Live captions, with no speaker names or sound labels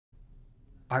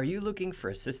Are you looking for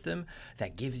a system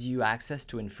that gives you access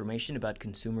to information about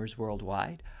consumers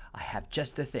worldwide? I have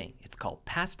just the thing. It's called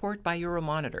Passport by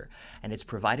Euromonitor, and it's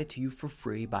provided to you for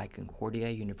free by Concordia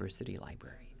University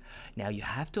Library. Now you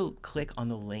have to click on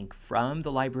the link from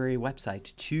the library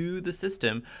website to the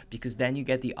system because then you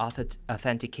get the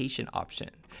authentication option.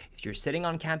 If you're sitting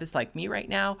on campus like me right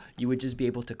now, you would just be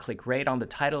able to click right on the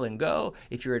title and go.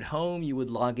 If you're at home, you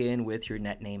would log in with your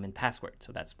net name and password.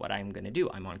 So that's what I'm going to do.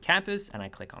 I'm on campus and I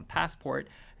click on Passport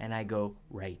and I go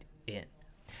right in.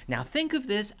 Now think of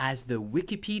this as the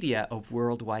Wikipedia of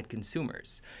worldwide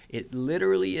consumers. It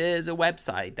literally is a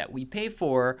website that we pay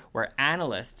for where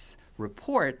analysts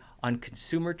report on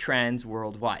consumer trends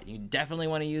worldwide. You definitely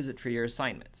want to use it for your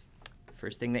assignments.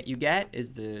 First thing that you get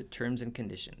is the terms and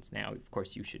conditions. Now, of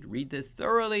course, you should read this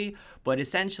thoroughly, but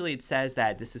essentially it says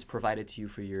that this is provided to you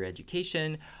for your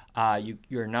education.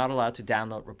 You're not allowed to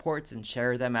download reports and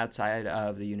share them outside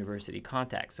of the university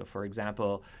context. So for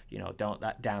example, don't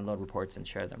download reports and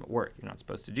share them at work. You're not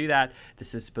supposed to do that.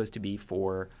 This is supposed to be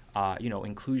for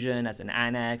inclusion as an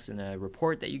annex in a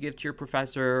report that you give to your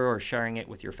professor or sharing it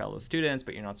with your fellow students,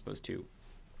 but you're not supposed to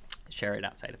share it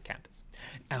outside of campus.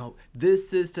 Now, this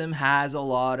system has a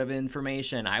lot of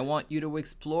information. I want you to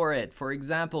explore it. For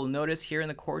example, notice here in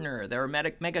the corner, there are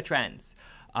mega trends.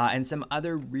 And some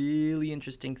other really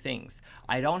interesting things.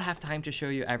 I don't have time to show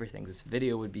you everything. This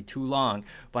video would be too long,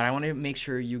 but I want to make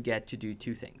sure you get to do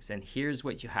two things. And here's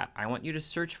what you have. I want you to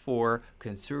search for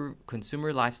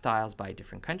consumer lifestyles by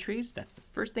different countries. That's the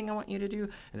first thing I want you to do.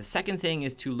 And the second thing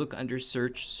is to look under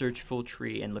search full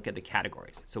tree and look at the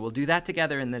categories. So we'll do that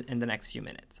together in the next few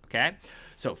minutes, okay?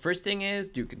 So first thing is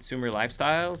do consumer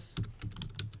lifestyles.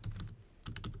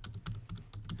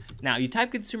 Now you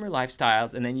type consumer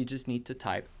lifestyles and then you just need to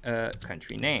type a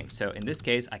country name. So in this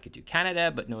case, I could do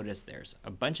Canada, but notice there's a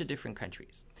bunch of different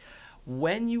countries.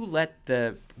 When you let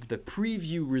the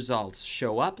preview results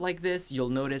show up like this, you'll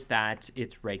notice that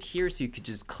it's right here. So you could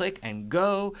just click and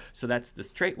go. So that's the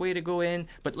straight way to go in.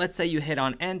 But let's say you hit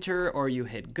on enter or you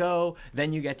hit go,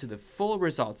 then you get to the full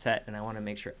result set. And I want to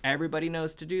make sure everybody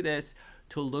knows to do this,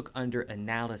 to look under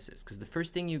analysis, because the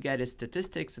first thing you get is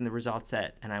statistics in the result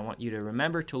set, and I want you to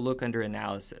remember to look under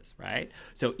analysis, right?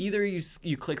 So either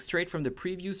you click straight from the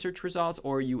preview search results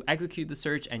or you execute the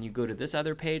search and you go to this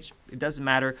other page. It doesn't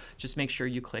matter, just make sure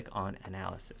you click on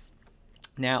analysis.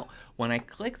 Now, when I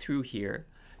click through here,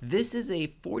 this is a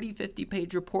 40-50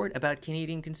 page report about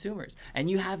Canadian consumers, and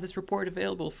you have this report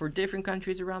available for different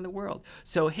countries around the world.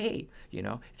 So hey,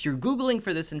 if you're Googling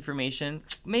for this information,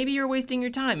 maybe you're wasting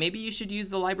your time. Maybe you should use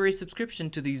the library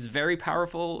subscription to these very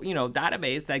powerful,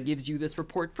 database that gives you this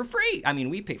report for free. I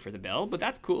mean, we pay for the bill, but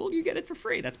that's cool. You get it for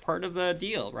free. That's part of the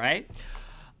deal, right?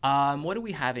 What do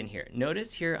we have in here?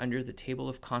 Notice here under the table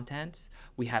of contents,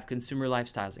 we have Consumer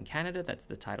Lifestyles in Canada. That's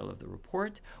the title of the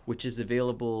report, which is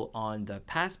available on the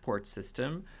Passport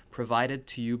system provided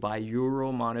to you by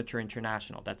Euromonitor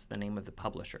International. That's the name of the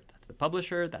publisher. That's the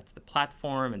publisher, that's the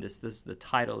platform, and this is the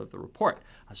title of the report.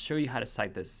 I'll show you how to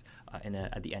cite this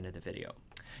at the end of the video.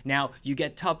 Now, you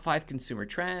get top 5 consumer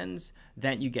trends,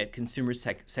 then you get consumer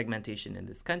segmentation in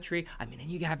this country. I mean, and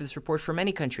you have this report for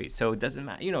many countries, so it doesn't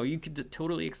matter. You could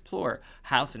totally explore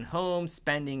house and home,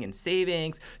 spending and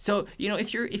savings. So,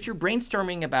 if you're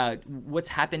brainstorming about what's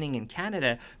happening in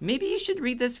Canada, maybe you should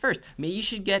read this first. Maybe you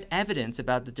should get evidence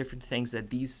about the different things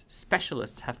that these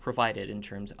specialists have provided in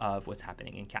terms of what's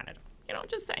happening in Canada.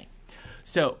 Just saying.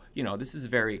 So, this is a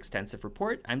very extensive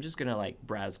report. I'm just going to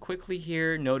browse quickly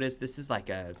here. Notice this is like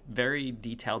a very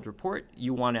detailed report.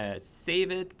 You want to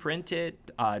save it, print it,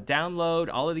 download.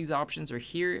 All of these options are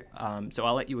here. So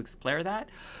I'll let you explore that.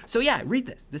 So yeah, read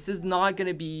this. This is not going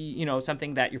to be,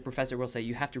 something that your professor will say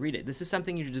you have to read it. This is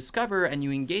something you discover and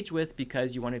you engage with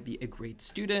because you want to be a great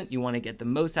student. You want to get the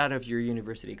most out of your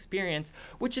university experience,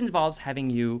 which involves having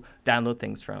you download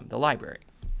things from the library.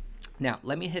 Now,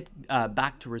 let me hit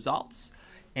back to results,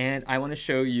 and I want to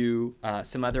show you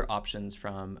some other options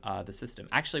from the system.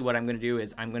 Actually, what I'm going to do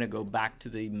is I'm going to go back to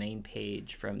the main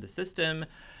page from the system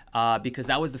because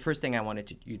that was the first thing I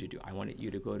wanted you to do. I wanted you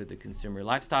to go to the Consumer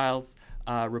Lifestyles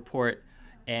report.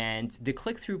 And the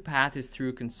click-through path is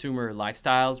through consumer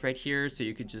lifestyles right here. So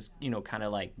you could just, kind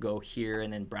of go here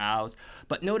and then browse.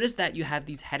 But notice that you have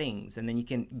these headings and then you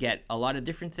can get a lot of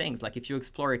different things. Like if you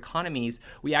explore economies,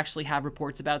 we actually have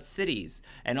reports about cities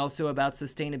and also about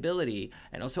sustainability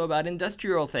and also about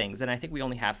industrial things. And I think we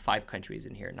only have 5 countries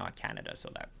in here, not Canada.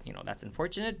 So that, that's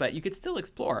unfortunate, but you could still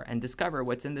explore and discover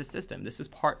what's in this system. This is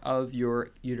part of your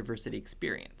university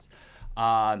experience.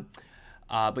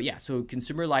 But yeah, so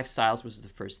consumer lifestyles was the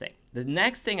first thing. The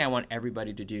next thing I want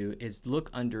everybody to do is look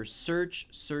under search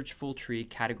full tree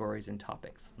categories and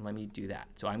topics. Let me do that.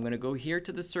 So I'm going to go here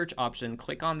to the search option,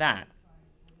 click on that.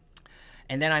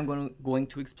 And then I'm going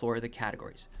to explore the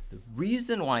categories. The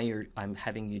reason why I'm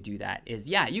having you do that is,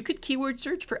 yeah, you could keyword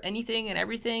search for anything and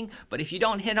everything, but if you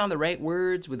don't hit on the right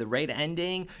words with the right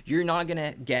ending, you're not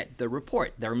gonna get the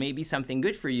report. There may be something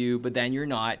good for you, but then you're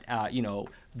not,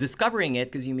 discovering it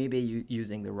because you may be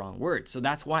using the wrong word. So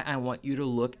that's why I want you to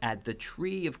look at the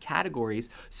tree of categories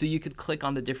so you could click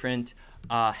on the different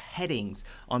headings,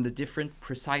 on the different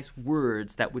precise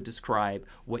words that would describe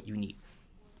what you need.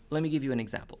 Let me give you an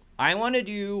example. I want to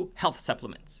do health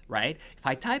supplements, right? If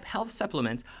I type health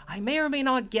supplements, I may or may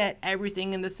not get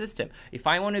everything in the system. If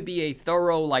I want to be a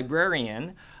thorough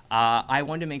librarian, I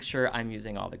want to make sure I'm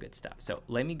using all the good stuff. So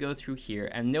let me go through here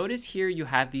and notice here you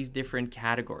have these different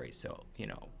categories. So,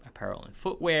 apparel and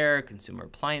footwear, consumer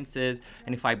appliances,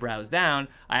 and if I browse down,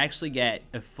 I actually get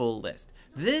a full list.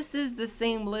 This is the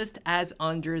same list as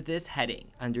under this heading,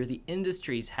 under the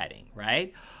industries heading,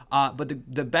 right? But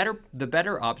the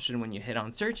better option when you hit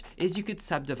on search is you could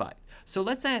subdivide. So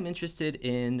let's say I'm interested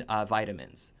in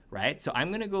vitamins, right? So I'm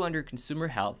going to go under consumer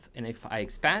health, and if I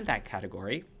expand that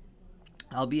category,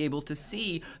 I'll be able to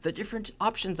see the different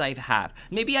options I have.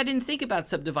 Maybe I didn't think about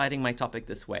subdividing my topic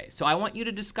this way. So I want you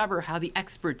to discover how the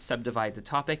experts subdivide the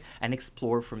topic and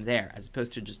explore from there, as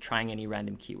opposed to just trying any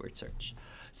random keyword search.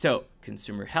 So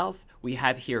consumer health, we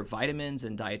have here vitamins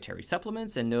and dietary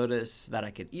supplements, and notice that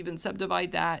I could even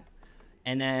subdivide that.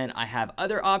 And then I have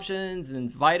other options, and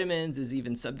vitamins is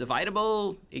even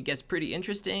subdividable. It gets pretty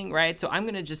interesting, right? So I'm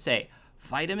gonna just say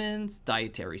vitamins,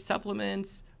 dietary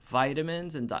supplements,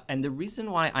 vitamins, and the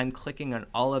reason why I'm clicking on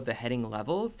all of the heading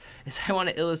levels is I want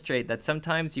to illustrate that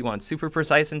sometimes you want super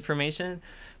precise information,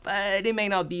 but it may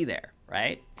not be there,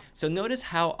 right? So notice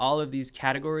how all of these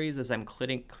categories, as I'm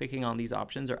clicking on these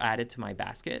options, are added to my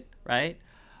basket, right?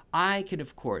 I can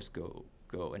of course go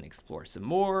and explore some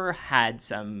more, add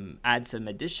some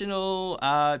additional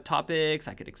topics.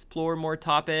 I could explore more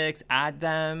topics, add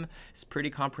them. It's pretty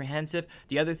comprehensive.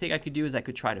 The other thing I could do is I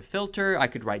could try to filter. I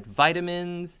could write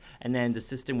vitamins, and then the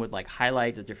system would like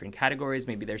highlight the different categories.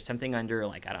 Maybe there's something under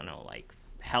like, I don't know, like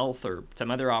health or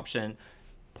some other option.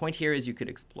 Point here is you could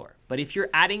explore. But if you're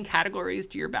adding categories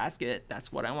to your basket,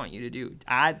 that's what I want you to do.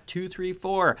 Add 2, 3,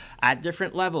 4, add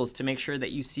different levels to make sure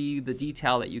that you see the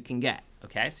detail that you can get.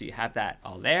 Okay, so you have that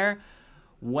all there.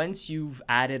 Once you've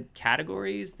added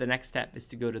categories, the next step is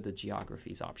to go to the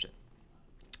geographies option.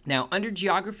 Now, under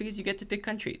geographies, you get to pick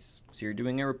countries. So you're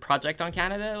doing a project on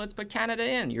Canada, let's put Canada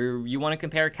in. You want to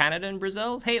compare Canada and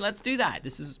Brazil? Hey, let's do that.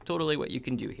 This is totally what you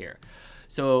can do here.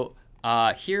 So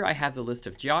here I have the list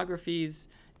of geographies,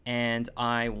 and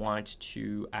I want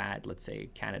to add, let's say,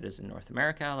 Canada's in North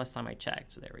America. Last time I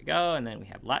checked. So there we go. And then we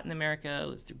have Latin America.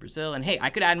 Let's do Brazil. And hey, I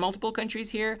could add multiple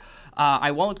countries here. I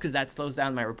won't, because that slows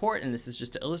down my report, and this is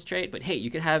just to illustrate. But hey,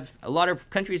 you could have a lot of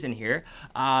countries in here.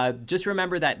 Just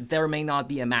remember that there may not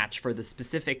be a match for the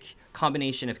specific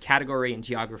combination of category and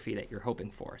geography that you're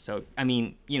hoping for. So, I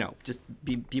mean, just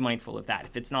be mindful of that.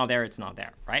 If it's not there, it's not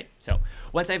there, right? So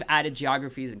once I've added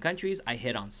geographies and countries, I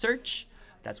hit on search.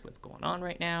 That's what's going on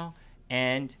right now.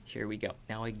 And here we go.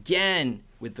 Now again,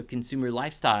 with the consumer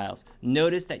lifestyles,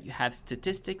 notice that you have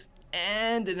statistics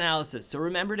and analysis. So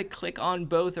remember to click on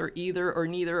both or either or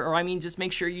neither, or I mean, just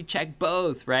make sure you check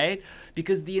both, right?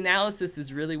 Because the analysis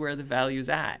is really where the value's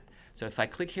at. So if I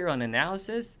click here on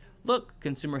analysis, look,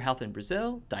 consumer health in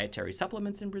Brazil, dietary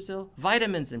supplements in Brazil,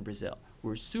 vitamins in Brazil.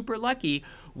 We're super lucky.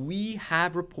 We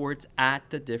have reports at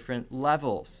the different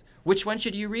levels. Which one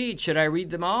should you read? Should I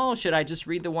read them all? Should I just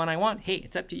read the one I want? Hey,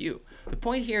 it's up to you. The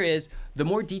point here is the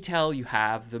more detail you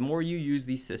have, the more you use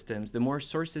these systems, the more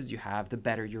sources you have, the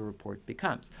better your report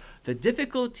becomes. The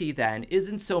difficulty then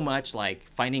isn't so much like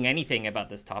finding anything about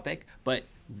this topic, but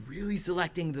really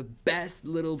selecting the best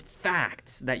little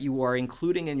facts that you are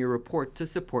including in your report to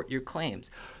support your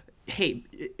claims. Hey,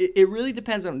 it really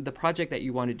depends on the project that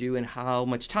you want to do and how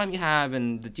much time you have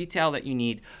and the detail that you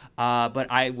need. But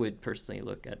I would personally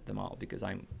look at them all because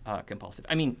I'm compulsive.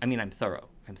 I'm thorough.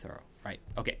 I'm thorough, right?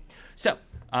 Okay. So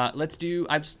let's do,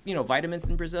 vitamins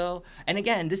in Brazil. And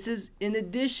again, this is in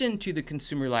addition to the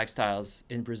consumer lifestyles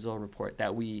in Brazil report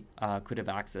that we could have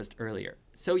accessed earlier.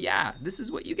 So yeah, this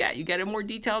is what you get. You get a more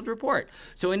detailed report.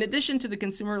 So in addition to the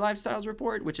consumer lifestyles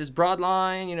report, which is broad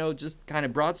line, just kind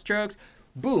of broad strokes,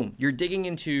 boom, you're digging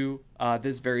into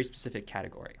this very specific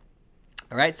category.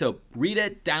 All right, so read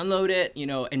it, download it,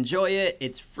 enjoy it.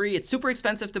 It's free. It's super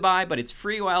expensive to buy, but it's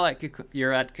free while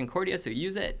you're at Concordia, so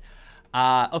use it.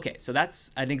 Okay, so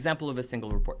that's an example of a single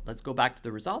report. Let's go back to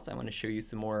the results. I want to show you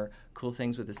some more cool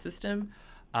things with the system.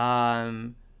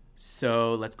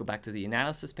 So let's go back to the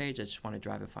analysis page. I just want to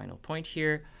drive a final point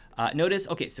here. Notice,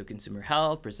 okay, so consumer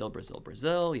health, Brazil, Brazil,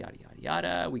 Brazil, yada, yada,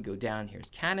 yada. We go down, here's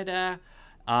Canada.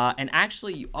 And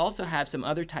actually, you also have some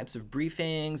other types of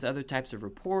briefings, other types of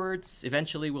reports.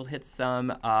 Eventually, we'll hit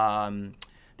some,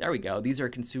 there we go. These are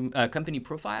company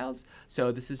profiles.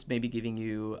 So this is maybe giving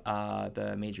you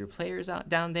the major players out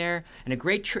down there. And a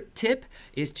great tip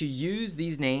is to use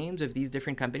these names of these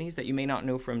different companies that you may not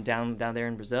know from down there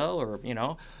in Brazil, or, you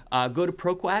know, go to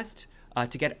ProQuest.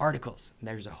 To get articles. And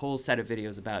there's a whole set of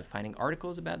videos about finding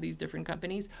articles about these different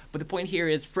companies. But the point here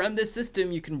is from this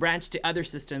system, you can branch to other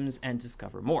systems and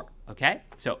discover more. Okay,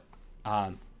 so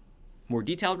more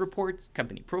detailed reports,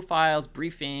 company profiles,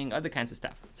 briefing, other kinds of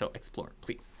stuff. So explore,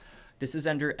 please. This is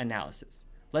under analysis.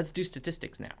 Let's do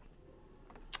statistics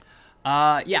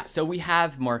now. Yeah, so we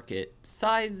have market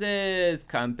sizes,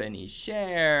 company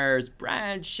shares,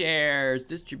 brand shares,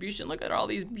 distribution. Look at all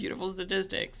these beautiful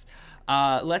statistics.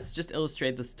 Let's just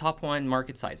illustrate this top one,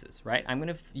 market sizes, right? I'm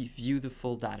going to view the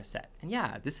full data set. And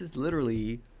yeah, this is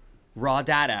literally raw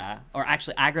data, or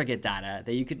actually aggregate data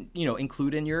that you could, you know,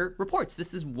 include in your reports.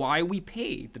 This is why we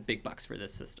pay the big bucks for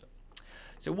this system.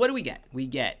 So what do we get? We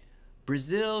get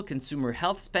Brazil consumer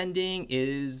health spending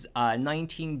is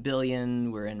 19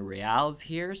 billion. We're in reals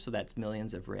here, so that's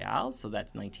millions of reals. So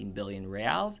that's 19 billion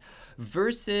reals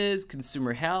versus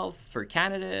consumer health for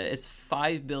Canada is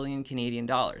 5 billion Canadian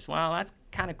dollars. Well, that's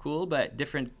kind of cool, but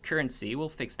different currency. We'll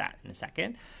fix that in a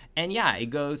second. And yeah,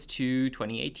 it goes to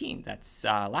 2018. That's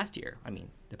last year. I mean,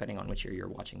 depending on which year you're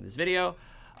watching this video.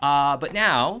 But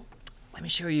now, let me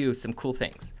show you some cool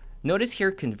things. Notice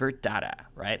here, convert data,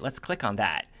 right? Let's click on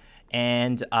that.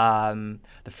 And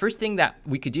the first thing that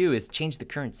we could do is change the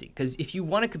currency. Because if you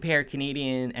want to compare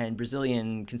Canadian and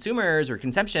Brazilian consumers or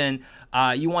consumption,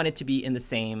 you want it to be in the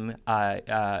same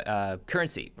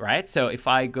currency, right? So if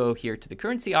I go here to the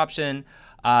currency option,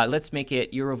 let's make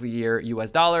it year over year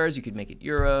US dollars. You could make it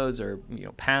euros or, you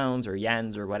know, pounds or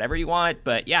yens or whatever you want.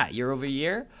 But yeah, year over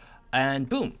year, and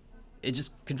boom, it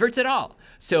just converts it all.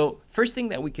 So first thing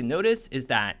that we can notice is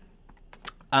that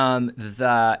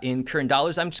in current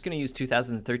dollars, I'm just going to use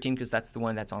 2013 because that's the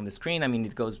one that's on the screen. I mean,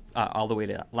 it goes all the way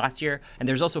to last year. And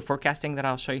there's also forecasting that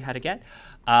I'll show you how to get.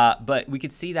 But we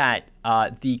could see that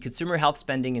the consumer health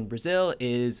spending in Brazil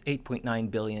is 8.9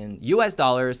 billion US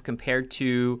dollars compared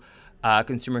to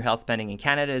consumer health spending in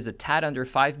Canada is a tad under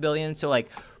 5 billion. So like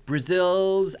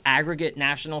Brazil's aggregate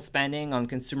national spending on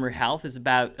consumer health is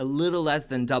about a little less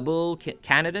than double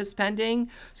Canada's spending.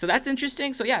 So that's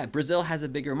interesting. So yeah, Brazil has a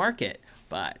bigger market.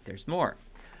 But there's more.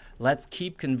 Let's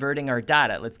keep converting our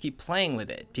data. Let's keep playing with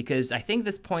it because I think at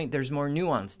this point there's more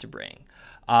nuance to bring.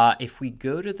 If we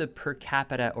go to the per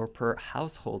capita or per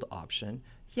household option,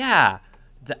 yeah,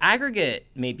 the aggregate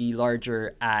may be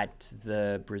larger at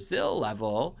the Brazil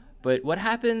level, but what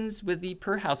happens with the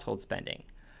per household spending?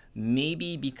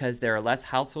 Maybe because there are less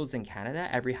households in Canada,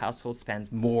 every household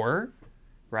spends more,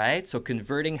 right? So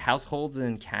converting households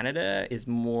in Canada is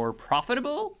more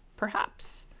profitable,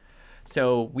 perhaps.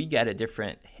 So we get a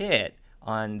different hit.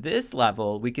 On this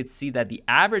level, we could see that the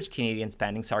average Canadian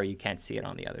spending, sorry, you can't see it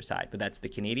on the other side, but that's the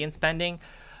Canadian spending.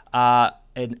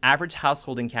 An average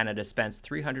household in Canada spends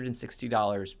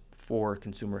 $360 for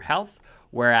consumer health,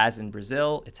 whereas in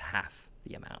Brazil, it's half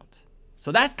the amount.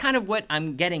 So that's kind of what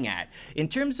I'm getting at. In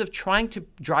terms of trying to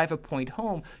drive a point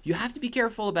home, you have to be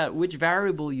careful about which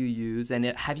variable you use and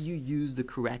have you used the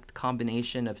correct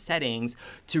combination of settings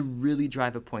to really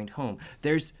drive a point home.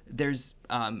 There's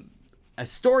a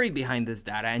story behind this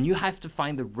data, and you have to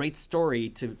find the right story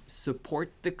to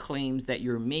support the claims that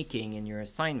you're making in your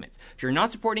assignments. If you're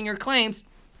not supporting your claims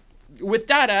with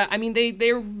data, I mean,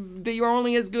 they are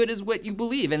only as good as what you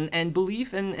believe, and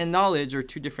belief and knowledge are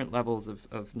two different levels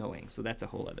of knowing. So that's a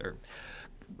whole other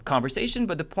conversation.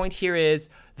 But the point here is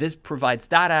this provides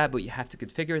data, but you have to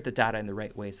configure the data in the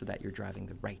right way so that you're driving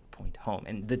the right point home.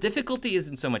 And the difficulty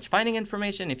isn't so much finding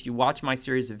information. If you watch my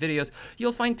series of videos,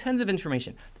 you'll find tons of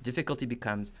information. The difficulty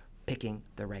becomes picking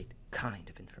the right kind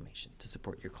of information to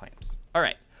support your claims. All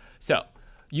right, so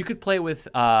you could play with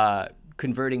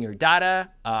converting your data.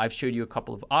 I've showed you a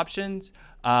couple of options.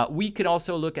 We could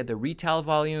also look at the retail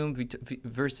volume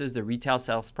versus the retail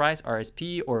sales price,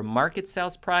 RSP, or market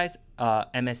sales price,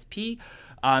 MSP.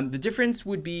 The difference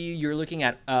would be you're looking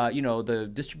at the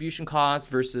distribution cost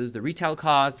versus the retail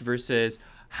cost versus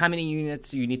how many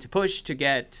units you need to push to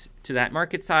get to that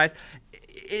market size.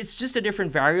 It's just a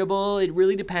different variable. It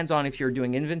really depends on if you're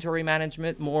doing inventory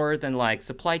management more than like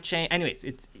supply chain. Anyways,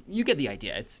 you get the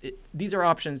idea. These are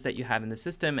options that you have in the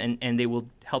system, and they will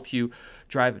help you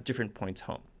drive different points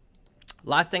home.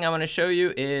 Last thing I want to show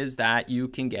you is that you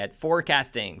can get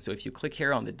forecasting. So if you click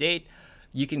here on the date,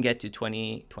 you can get to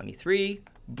 2023,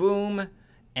 boom,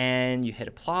 and you hit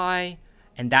apply,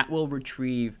 and that will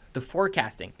retrieve the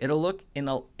forecasting. It'll look in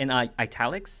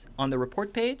italics on the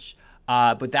report page,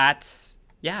 but that's,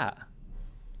 yeah,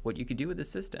 what you could do with the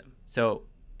system. So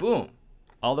boom,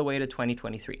 all the way to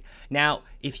 2023. Now,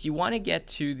 if you want to get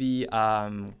to the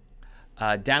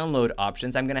download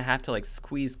options, I'm gonna have to like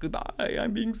squeeze. Goodbye,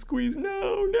 I'm being squeezed.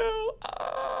 No.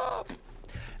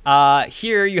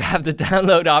 Here you have the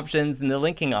download options and the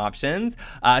linking options,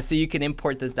 so you can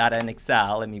import this data in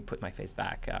Excel. Let me put my face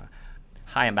back.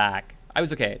 Hi, I'm back. I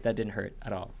was okay. That didn't hurt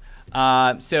at all.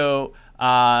 So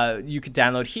you could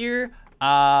download here.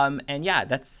 And yeah,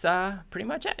 that's pretty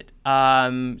much it.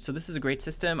 So this is a great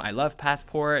system. I love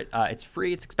Passport. It's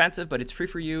free. It's expensive, but it's free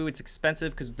for you. It's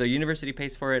expensive because the university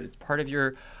pays for it. It's part of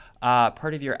your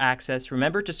access.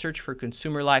 Remember to search for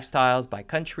consumer lifestyles by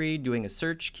country, doing a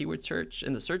search, keyword search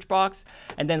in the search box,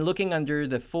 and then looking under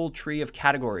the full tree of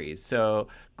categories. So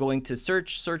going to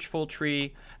search full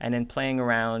tree, and then playing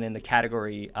around in the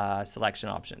category selection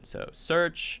option. So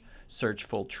search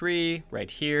full tree right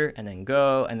here, and then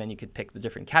go, and then you could pick the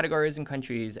different categories and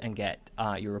countries and get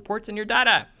your reports and your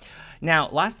data. Now,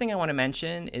 last thing I want to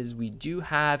mention is we do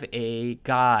have a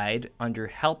guide under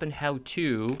help and how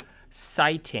to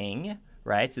citing,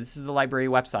 right? So this is the library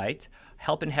website,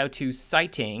 help and how to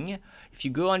citing. If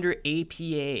you go under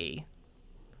APA,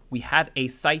 we have a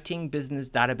citing business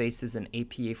databases and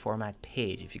APA format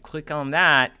page. If you click on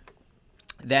that,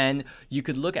 then you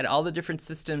could look at all the different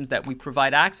systems that we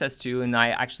provide access to, and I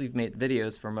actually have made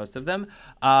videos for most of them.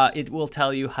 It will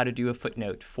tell you how to do a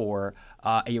footnote for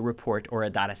a report or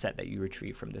a data set that you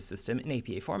retrieve from the system in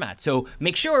APA format. So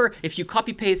make sure if you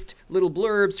copy paste little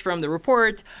blurbs from the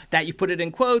report that you put it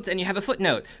in quotes and you have a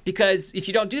footnote, because if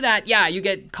you don't do that, yeah, you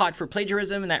get caught for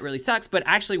plagiarism and that really sucks. But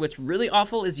actually what's really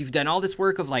awful is you've done all this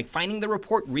work of like finding the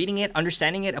report, reading it,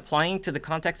 understanding it, applying to the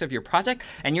context of your project,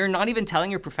 and you're not even telling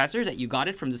your professor that you got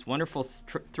it from this wonderful,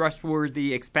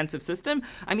 trustworthy, expensive system.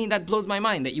 I mean, that blows my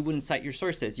mind that you wouldn't cite your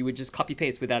sources. You would just copy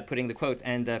paste without putting the quotes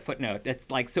and the footnote.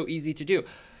 It's like so easy to do.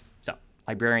 So,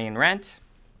 Librarian Rant,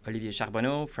 Olivier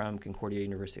Charbonneau from Concordia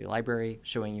University Library,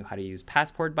 showing you how to use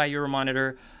Passport by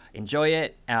Euromonitor. Enjoy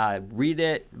it, read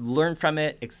it, learn from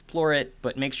it, explore it,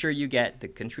 but make sure you get the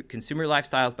consumer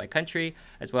lifestyles by country,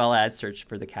 as well as search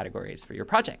for the categories for your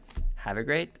project. Have a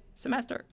great semester.